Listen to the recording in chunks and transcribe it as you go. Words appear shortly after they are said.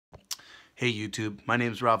Hey YouTube, my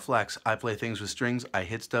name's Rob Flax. I play things with strings, I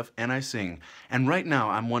hit stuff, and I sing. And right now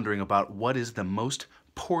I'm wondering about what is the most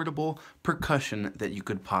portable percussion that you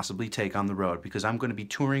could possibly take on the road, because I'm going to be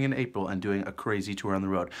touring in April and doing a crazy tour on the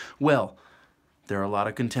road. Well, there are a lot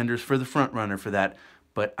of contenders for the front runner for that,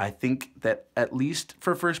 but I think that at least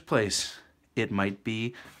for first place, it might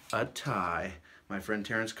be a tie. My friend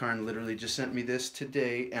Terrence literally just sent me this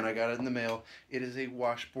today, and I got it in the mail. It is a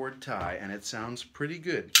washboard tie, and it sounds pretty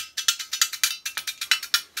good.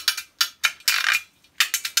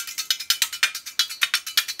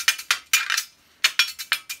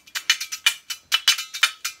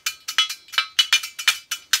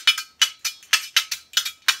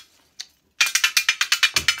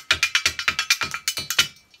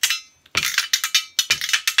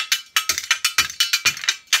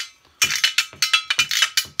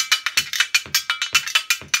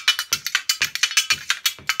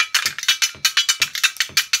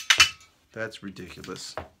 That's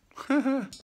ridiculous.